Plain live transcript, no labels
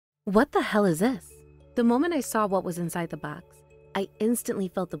What the hell is this? The moment I saw what was inside the box, I instantly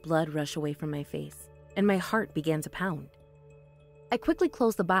felt the blood rush away from my face, and my heart began to pound. I quickly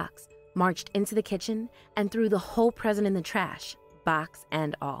closed the box, marched into the kitchen, and threw the whole present in the trash, box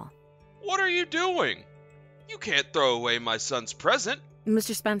and all. What are you doing? You can't throw away my son's present.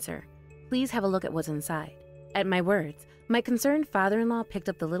 Mr. Spencer, please have a look at what's inside. At my words, my concerned father-in-law picked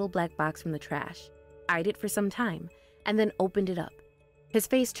up the little black box from the trash, eyed it for some time, and then opened it up. His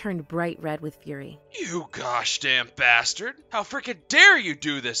face turned bright red with fury. You gosh damn bastard! How frickin' dare you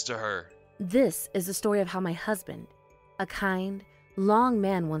do this to her? This is the story of how my husband, a kind, long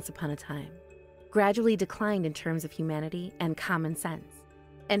man once upon a time, gradually declined in terms of humanity and common sense,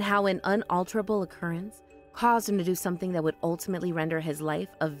 and how an unalterable occurrence caused him to do something that would ultimately render his life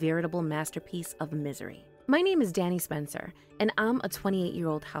a veritable masterpiece of misery. My name is Danny Spencer, and I'm a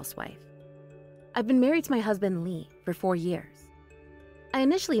 28-year-old housewife. I've been married to my husband, Lee, for 4 years. I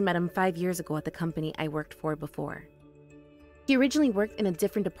initially met him 5 years ago at the company I worked for before. He originally worked in a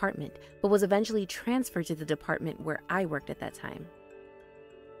different department, but was eventually transferred to the department where I worked at that time.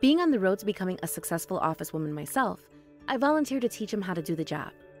 Being on the road to becoming a successful officewoman myself, I volunteered to teach him how to do the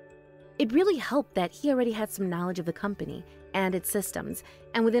job. It really helped that he already had some knowledge of the company and its systems,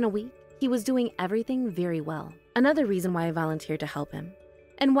 and within a week, he was doing everything very well. Another reason why I volunteered to help him,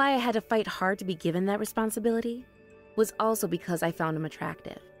 and why I had to fight hard to be given that responsibility, was also because I found him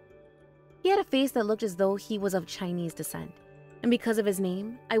attractive. He had a face that looked as though he was of Chinese descent, and because of his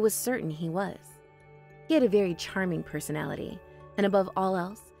name, I was certain he was. He had a very charming personality, and above all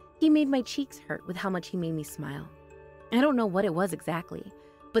else, he made my cheeks hurt with how much he made me smile. I don't know what it was exactly,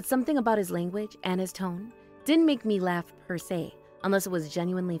 but something about his language and his tone didn't make me laugh per se, unless it was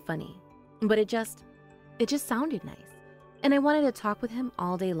genuinely funny. But it just sounded nice, and I wanted to talk with him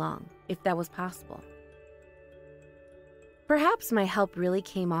all day long, if that was possible. Perhaps my help really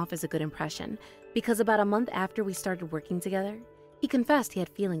came off as a good impression, because about a month after we started working together, he confessed he had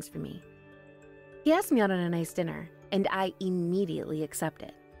feelings for me. He asked me out on a nice dinner, and I immediately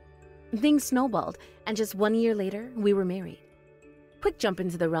accepted. Things snowballed, and just 1 year later, we were married. Quick jump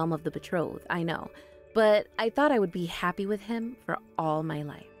into the realm of the betrothed, I know, but I thought I would be happy with him for all my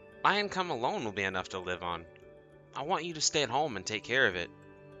life. My income alone will be enough to live on. I want you to stay at home and take care of it,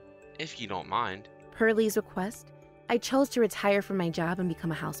 if you don't mind. Per Lee's request, I chose to retire from my job and become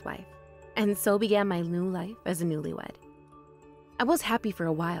a housewife, and so began my new life as a newlywed. I was happy for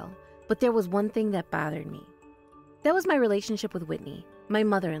a while, but there was one thing that bothered me. That was my relationship with Whitney, my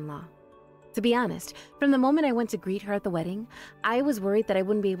mother-in-law. To be honest, from the moment I went to greet her at the wedding, I was worried that I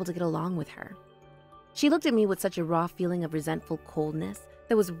wouldn't be able to get along with her. She looked at me with such a raw feeling of resentful coldness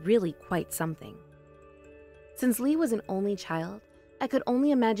that was really quite something. Since Lee was an only child, I could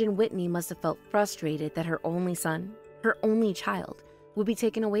only imagine Whitney must have felt frustrated that her only son, her only child, would be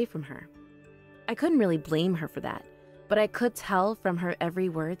taken away from her. I couldn't really blame her for that, but I could tell from her every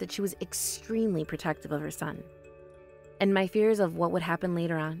word that she was extremely protective of her son. And my fears of what would happen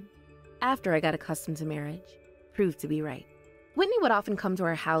later on, after I got accustomed to marriage, proved to be right. Whitney would often come to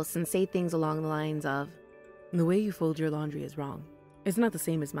our house and say things along the lines of, "The way you fold your laundry is wrong. It's not the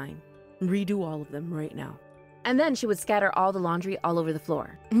same as mine. Redo all of them right now." And then she would scatter all the laundry all over the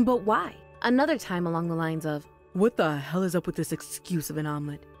floor. But why? Another time along the lines of, "What the hell is up with this excuse of an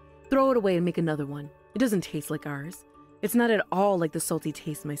omelet? Throw it away and make another one. It doesn't taste like ours. It's not at all like the salty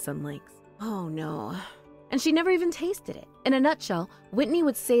taste my son likes." Oh no. And she never even tasted it. In a nutshell, Whitney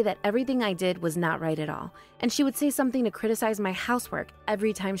would say that everything I did was not right at all, and she would say something to criticize my housework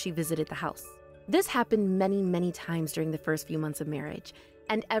every time she visited the house. This happened many, many times during the first few months of marriage,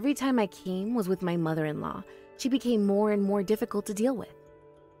 and every time I came was with my mother-in-law. She became more and more difficult to deal with.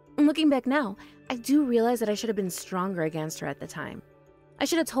 And looking back now, I do realize that I should have been stronger against her at the time. I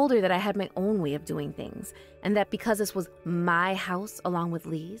should have told her that I had my own way of doing things, and that because this was my house along with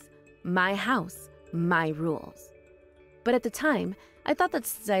Lee's, my house, my rules. But at the time, I thought that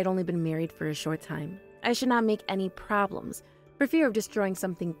since I had only been married for a short time, I should not make any problems for fear of destroying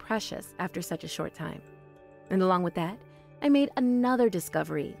something precious after such a short time. And along with that, I made another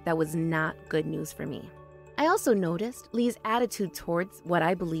discovery that was not good news for me. I also noticed Lee's attitude towards what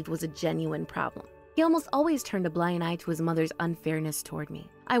I believed was a genuine problem. He almost always turned a blind eye to his mother's unfairness toward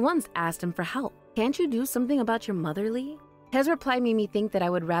me. I once asked him for help. "Can't you do something about your mother, Lee?" His reply made me think that I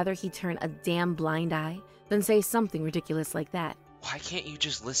would rather he turn a damn blind eye than say something ridiculous like that. Why can't you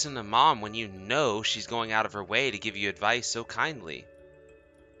just listen to Mom when you know she's going out of her way to give you advice so kindly?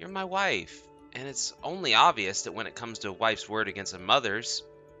 You're my wife, and it's only obvious that when it comes to a wife's word against a mother's,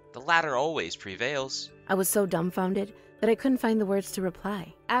 the latter always prevails. I was so dumbfounded that I couldn't find the words to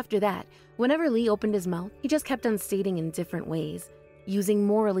reply. After that, whenever Lee opened his mouth, he just kept on stating in different ways using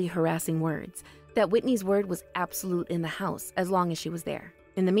morally harassing words, that Whitney's word was absolute in the house as long as she was there.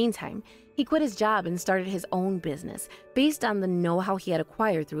 In the meantime, he quit his job and started his own business based on the know-how he had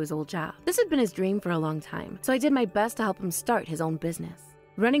acquired through his old job. This had been his dream for a long time, so I did my best to help him start his own business.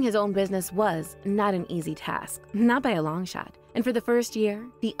 Running his own business was not an easy task, not by a long shot. And for the first year,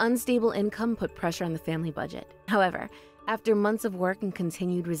 the unstable income put pressure on the family budget. However, after months of work and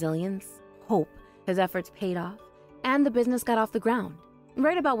continued resilience, hope, his efforts paid off, and the business got off the ground.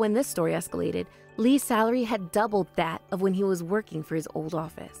 Right about when this story escalated, Lee's salary had doubled that of when he was working for his old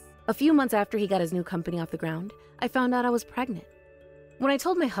office. A few months after he got his new company off the ground, I found out I was pregnant. When I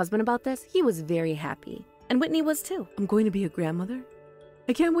told my husband about this, he was very happy, and Whitney was too. "I'm going to be a grandmother.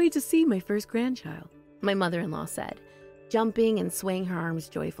 I can't wait to see my first grandchild," my mother-in-law said, jumping and swaying her arms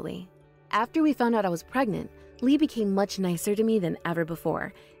joyfully. After we found out I was pregnant, Lee became much nicer to me than ever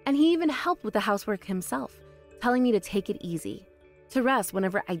before, and he even helped with the housework himself, telling me to take it easy, to rest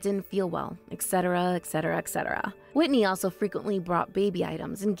whenever I didn't feel well, etc., etc., etc. Whitney also frequently brought baby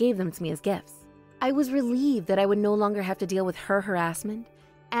items and gave them to me as gifts. I was relieved that I would no longer have to deal with her harassment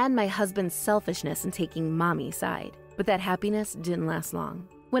and my husband's selfishness in taking mommy's side. But that happiness didn't last long.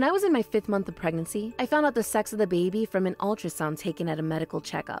 When I was in my 5th month of pregnancy, I found out the sex of the baby from an ultrasound taken at a medical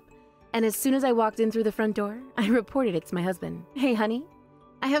checkup. And as soon as I walked in through the front door, I reported it to my husband. "Hey, honey,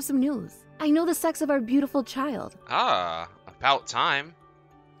 I have some news. I know the sex of our beautiful child." Ah, about time.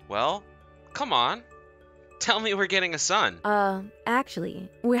 Well, come on. Tell me we're getting a son. Actually,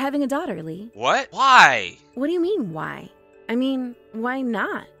 we're having a daughter, Lee. What? Why? What do you mean, why? I mean, why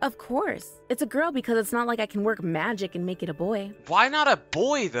not? Of course. It's a girl because it's not like I can work magic and make it a boy. Why not a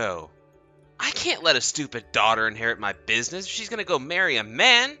boy, though? I can't let a stupid daughter inherit my business if she's gonna go marry a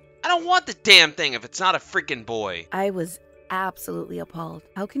man. I don't want the damn thing if it's not a freaking boy. I was absolutely appalled.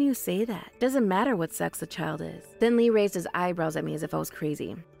 How can you say that? Doesn't matter what sex the child is. Then Lee raised his eyebrows at me as if I was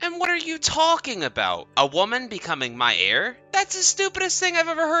crazy. And what are you talking about? A woman becoming my heir? That's the stupidest thing I've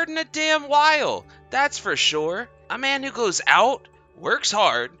ever heard in a damn while. That's for sure. A man who goes out, works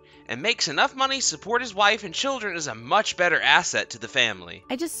hard, and makes enough money to support his wife and children is a much better asset to the family.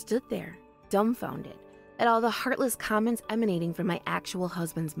 I just stood there, dumbfounded, at all the heartless comments emanating from my actual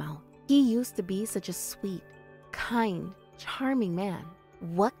husband's mouth. He used to be such a sweet, kind, charming man.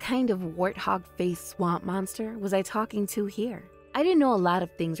 What kind of warthog-faced swamp monster was I talking to here? I didn't know a lot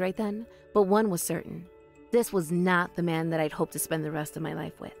of things right then, but one was certain. This was not the man that I'd hoped to spend the rest of my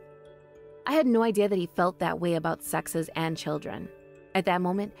life with. I had no idea that he felt that way about sexes and children. At that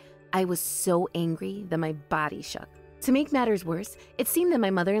moment, I was so angry that my body shook. To make matters worse, it seemed that my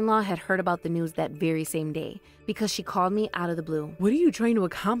mother-in-law had heard about the news that very same day because she called me out of the blue. "What are you trying to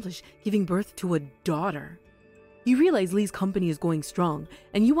accomplish giving birth to a daughter? You realize Lee's company is going strong,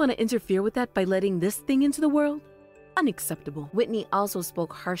 and you want to interfere with that by letting this thing into the world? Unacceptable." Whitney also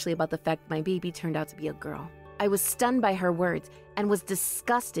spoke harshly about the fact my baby turned out to be a girl. I was stunned by her words and was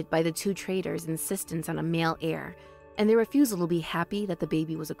disgusted by the two traders' insistence on a male heir and their refusal to be happy that the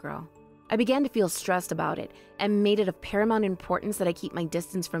baby was a girl. I began to feel stressed about it and made it of paramount importance that I keep my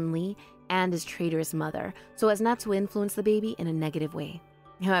distance from Lee and his traitorous mother so as not to influence the baby in a negative way.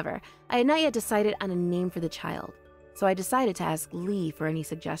 However, I had not yet decided on a name for the child, so I decided to ask Lee for any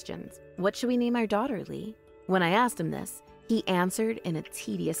suggestions. "What should we name our daughter, Lee?" When I asked him this, he answered in a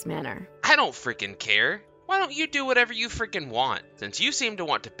tedious manner. I don't freaking care. Why don't you do whatever you freaking want? Since you seem to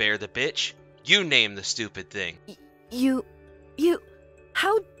want to bear the bitch, you name the stupid thing.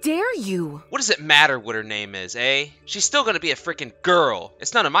 How dare you? What does it matter what her name is, eh? She's still gonna be a freaking girl.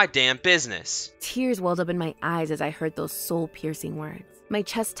 It's none of my damn business. Tears welled up in my eyes as I heard those soul-piercing words. My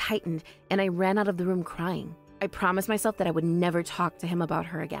chest tightened and I ran out of the room crying. I promised myself that I would never talk to him about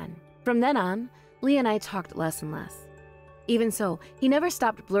her again. From then on, Lee and I talked less and less. Even so, he never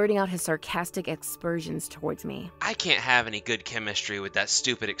stopped blurting out his sarcastic aspersions towards me. I can't have any good chemistry with that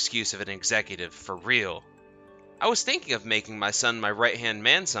stupid excuse of an executive, for real. I was thinking of making my son my right-hand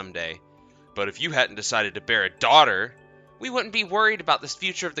man someday, but if you hadn't decided to bear a daughter, we wouldn't be worried about the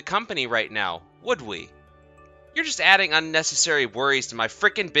future of the company right now, would we? You're just adding unnecessary worries to my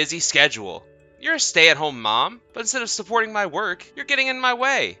frickin' busy schedule. You're a stay-at-home mom, but instead of supporting my work, you're getting in my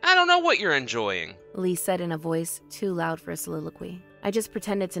way. I don't know what you're enjoying. Lee said in a voice too loud for a soliloquy. I just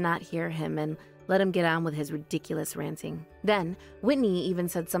pretended to not hear him and let him get on with his ridiculous ranting. Then, Whitney even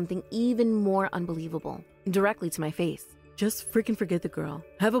said something even more unbelievable, directly to my face. "Just freaking forget the girl.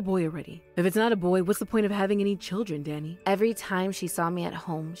 Have a boy already. If it's not a boy, what's the point of having any children, Danny?" Every time she saw me at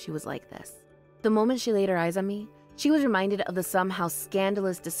home, she was like this. The moment she laid her eyes on me, She was reminded of the somehow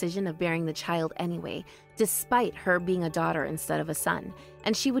scandalous decision of bearing the child anyway, despite her being a daughter instead of a son,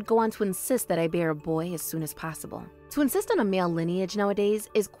 and she would go on to insist that I bear a boy as soon as possible. To insist on a male lineage nowadays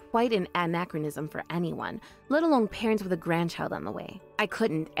is quite an anachronism for anyone, let alone parents with a grandchild on the way. I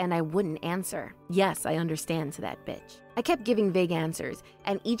couldn't and I wouldn't answer. Yes, I understand to that bitch. I kept giving vague answers,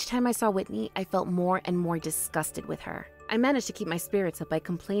 and each time I saw Whitney, I felt more and more disgusted with her. I managed to keep my spirits up by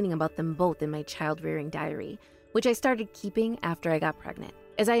complaining about them both in my child-rearing diary, which I started keeping after I got pregnant.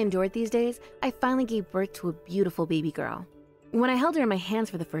 As I endured these days, I finally gave birth to a beautiful baby girl. When I held her in my hands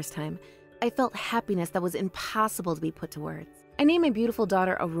for the first time, I felt happiness that was impossible to be put to words. I named my beautiful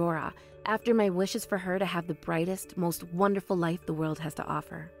daughter Aurora, after my wishes for her to have the brightest, most wonderful life the world has to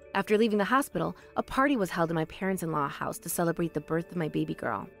offer. After leaving the hospital, a party was held in my parents-in-law house to celebrate the birth of my baby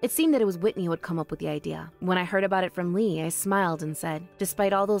girl. It seemed that it was Whitney who had come up with the idea. When I heard about it from Lee, I smiled and said,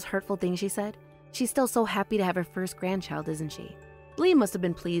 despite all those hurtful things she said, she's still so happy to have her first grandchild, isn't she? Lee must have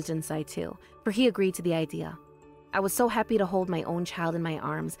been pleased inside too, for he agreed to the idea. I was so happy to hold my own child in my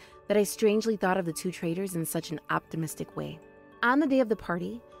arms that I strangely thought of the two traitors in such an optimistic way. On the day of the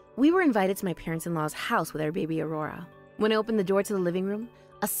party, we were invited to my parents-in-law's house with our baby Aurora. When I opened the door to the living room,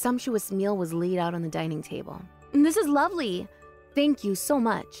 a sumptuous meal was laid out on the dining table. This is lovely. Thank you so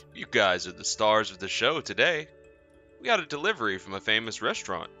much. You guys are the stars of the show today. We got a delivery from a famous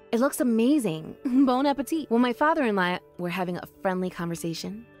restaurant. It looks amazing. Bon appetit. While my father-in-law were having a friendly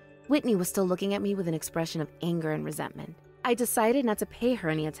conversation, Whitney was still looking at me with an expression of anger and resentment. I decided not to pay her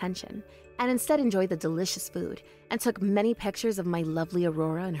any attention and instead enjoyed the delicious food and took many pictures of my lovely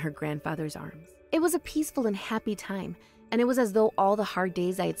Aurora in her grandfather's arms. It was a peaceful and happy time, and it was as though all the hard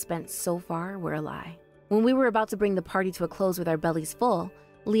days I had spent so far were a lie. When we were about to bring the party to a close with our bellies full,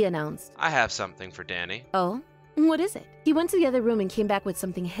 Lee announced, I have something for Danny. Oh? What is it? He went to the other room and came back with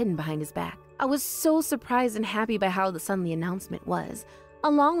something hidden behind his back. I was so surprised and happy by how sudden the announcement was,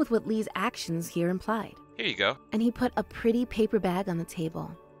 along with what Lee's actions here implied. Here you go. And he put a pretty paper bag on the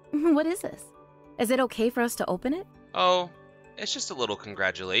table. What is this? Is it okay for us to open it? Oh, it's just a little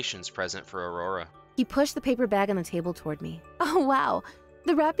congratulations present for Aurora. He pushed the paper bag on the table toward me. Oh, wow.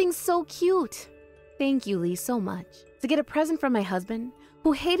 The wrapping's so cute. Thank you, Lee, so much. To get a present from my husband,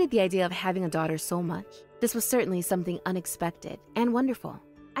 who hated the idea of having a daughter so much, this was certainly something unexpected and wonderful.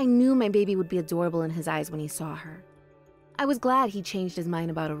 I knew my baby would be adorable in his eyes when he saw her. I was glad he changed his mind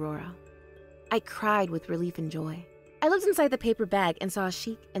about Aurora. I cried with relief and joy. I looked inside the paper bag and saw a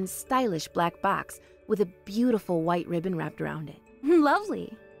chic and stylish black box with a beautiful white ribbon wrapped around it.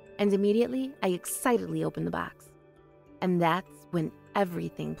 Lovely! And immediately, I excitedly opened the box. And that's when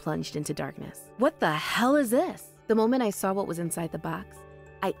everything plunged into darkness. What the hell is this? The moment I saw what was inside the box,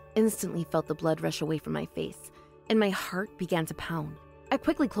 I instantly felt the blood rush away from my face, and my heart began to pound. I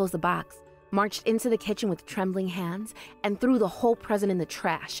quickly closed the box, marched into the kitchen with trembling hands, and threw the whole present in the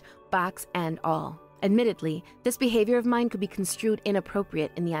trash, box and all. Admittedly, this behavior of mine could be construed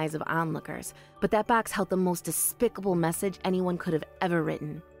inappropriate in the eyes of onlookers, but that box held the most despicable message anyone could have ever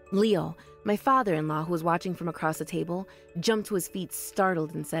written. Leo, my father-in-law who was watching from across the table, jumped to his feet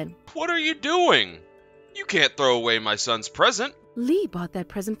startled and said, What are you doing? You can't throw away my son's present. Lee bought that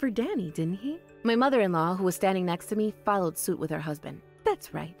present for Danny, didn't he? My mother-in-law, who was standing next to me, followed suit with her husband.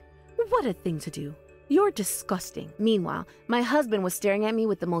 That's right. What a thing to do. You're disgusting. Meanwhile, my husband was staring at me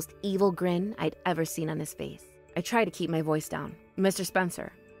with the most evil grin I'd ever seen on his face. I tried to keep my voice down. Mr.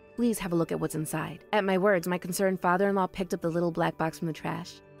 Spencer, please have a look at what's inside. At my words, my concerned father-in-law picked up the little black box from the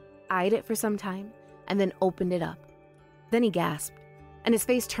trash, eyed it for some time, and then opened it up. Then he gasped, and his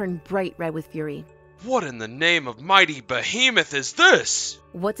face turned bright red with fury. What in the name of mighty behemoth is this?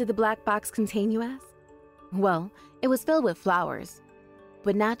 What did the black box contain, you ask? Well, it was filled with flowers,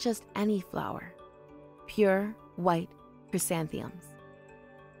 but not just any flower. Pure, white chrysanthemums.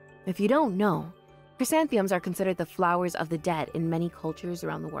 If you don't know, chrysanthemums are considered the flowers of the dead in many cultures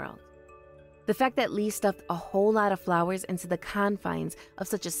around the world. The fact that Lee stuffed a whole lot of flowers into the confines of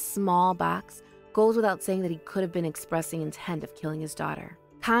such a small box goes without saying that he could have been expressing intent of killing his daughter.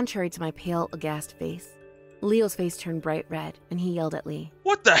 Contrary to my pale, aghast face, Leo's face turned bright red, and he yelled at Lee.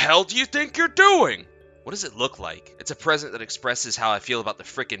 What the hell do you think you're doing? What does it look like? It's a present that expresses how I feel about the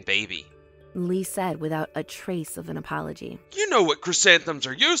frickin' baby. Lee said without a trace of an apology. You know what chrysanthemums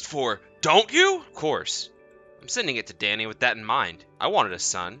are used for, don't you? Of course. I'm sending it to Danny with that in mind. I wanted a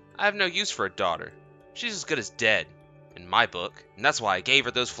son. I have no use for a daughter. She's as good as dead, in my book, and that's why I gave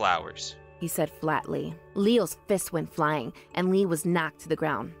her those flowers. He said flatly. Leo's fist went flying, and Lee was knocked to the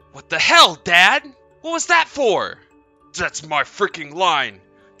ground. What the hell, Dad? What was that for? That's my freaking line,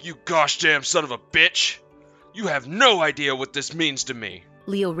 you gosh damn son of a bitch. You have no idea what this means to me.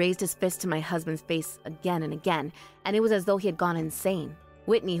 Leo raised his fist to my husband's face again and again, and it was as though he had gone insane.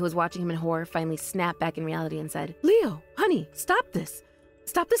 Whitney, who was watching him in horror, finally snapped back in reality and said, "Leo, honey, stop this.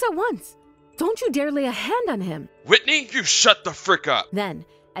 Stop this at once. Don't you dare lay a hand on him." Whitney, you shut the frick up. Then,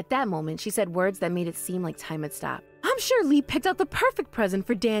 at that moment, she said words that made it seem like time had stopped. "I'm sure Lee picked out the perfect present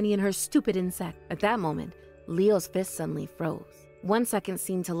for Danny and her stupid insect." At that moment, Leo's fist suddenly froze. 1 second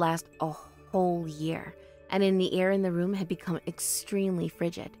seemed to last a whole year, and in the air in the room had become extremely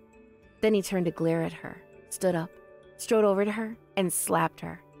frigid. Then he turned to glare at her, stood up, strode over to her, and slapped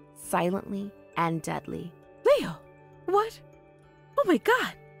her, silently and deadly. "Leo, what? Oh my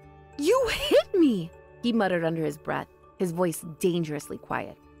God, you hit me!" He muttered under his breath, his voice dangerously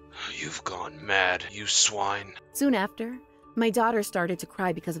quiet. You've gone mad, you swine. Soon after, my daughter started to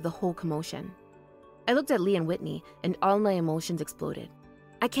cry because of the whole commotion. I looked at Lee and Whitney, and all my emotions exploded.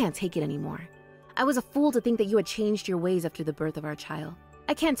 I can't take it anymore. I was a fool to think that you had changed your ways after the birth of our child.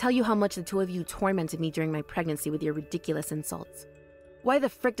 I can't tell you how much the two of you tormented me during my pregnancy with your ridiculous insults. Why the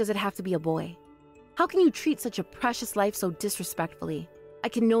frick does it have to be a boy? How can you treat such a precious life so disrespectfully? I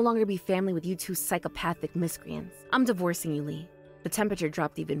can no longer be family with you two psychopathic miscreants. I'm divorcing you, Lee. The temperature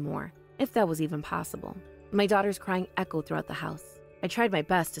dropped even more, if that was even possible. My daughter's crying echoed throughout the house. I tried my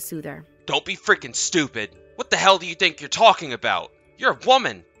best to soothe her. Don't be freaking stupid. What the hell do you think you're talking about? You're a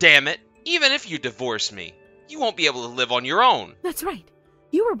woman, damn it. Even if you divorce me, you won't be able to live on your own. That's right.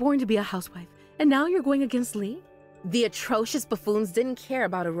 You were born to be a housewife, and now you're going against Lee? The atrocious buffoons didn't care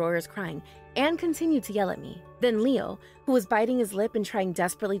about Aurora's crying and continued to yell at me. Then Leo, who was biting his lip and trying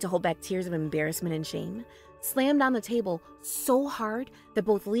desperately to hold back tears of embarrassment and shame, slammed on the table so hard that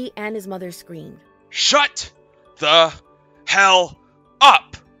both Lee and his mother screamed. Shut the hell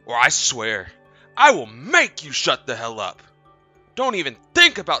up, or I swear, I will make you shut the hell up. Don't even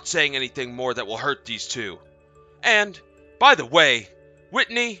think about saying anything more that will hurt these two. And, by the way,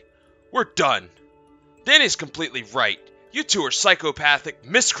 Whitney, we're done. Danny's completely right. You two are psychopathic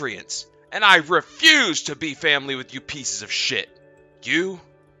miscreants, and I refuse to be family with you pieces of shit. You,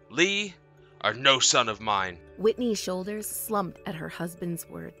 Lee, are no son of mine. Whitney's shoulders slumped at her husband's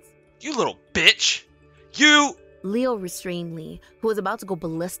words. You little bitch! You... Leo restrained Lee, who was about to go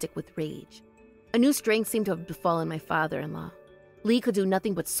ballistic with rage. A new strength seemed to have befallen my father-in-law. Lee could do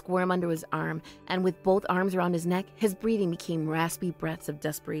nothing but squirm under his arm, and with both arms around his neck, his breathing became raspy breaths of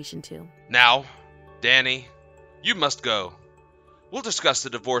desperation too. Now, Danny, you must go. We'll discuss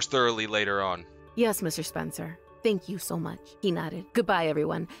the divorce thoroughly later on. Yes, Mr. Spencer. Thank you so much. He nodded. Goodbye,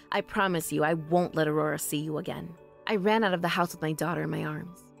 everyone. I promise you I won't let Aurora see you again. I ran out of the house with my daughter in my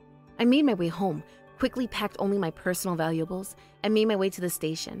arms. I made my way home, quickly packed only my personal valuables, and made my way to the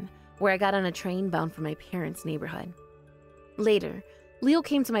station, where I got on a train bound for my parents' neighborhood. Later, Leo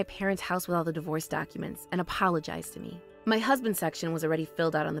came to my parents' house with all the divorce documents and apologized to me. My husband's section was already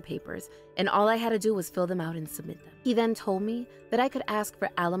filled out on the papers, and all I had to do was fill them out and submit them. He then told me that I could ask for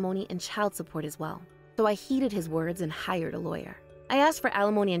alimony and child support as well, so I heeded his words and hired a lawyer. I asked for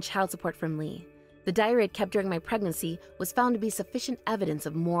alimony and child support from Lee. The diary I'd kept during my pregnancy was found to be sufficient evidence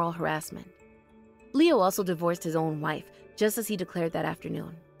of moral harassment. Leo also divorced his own wife, just as he declared that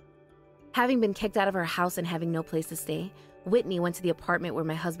afternoon. Having been kicked out of her house and having no place to stay, Whitney went to the apartment where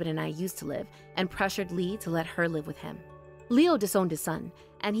my husband and I used to live and pressured Lee to let her live with him. Leo disowned his son,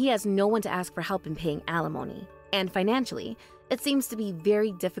 and he has no one to ask for help in paying alimony. And financially, it seems to be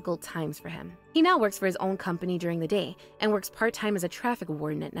very difficult times for him. He now works for his own company during the day and works part-time as a traffic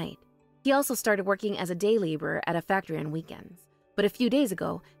warden at night. He also started working as a day laborer at a factory on weekends. But a few days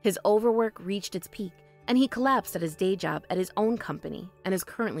ago, his overwork reached its peak, and he collapsed at his day job at his own company and is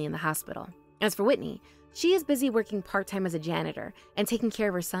currently in the hospital. As for Whitney, she is busy working part-time as a janitor and taking care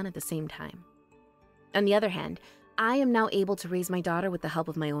of her son at the same time. On the other hand, I am now able to raise my daughter with the help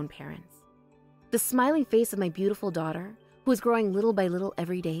of my own parents. The smiling face of my beautiful daughter, who is growing little by little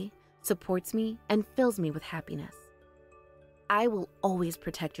every day, supports me and fills me with happiness. I will always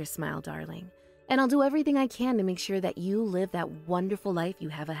protect your smile, darling, and I'll do everything I can to make sure that you live that wonderful life you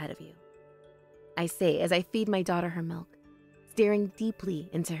have ahead of you. I say as I feed my daughter her milk, staring deeply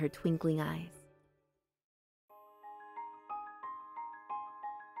into her twinkling eyes.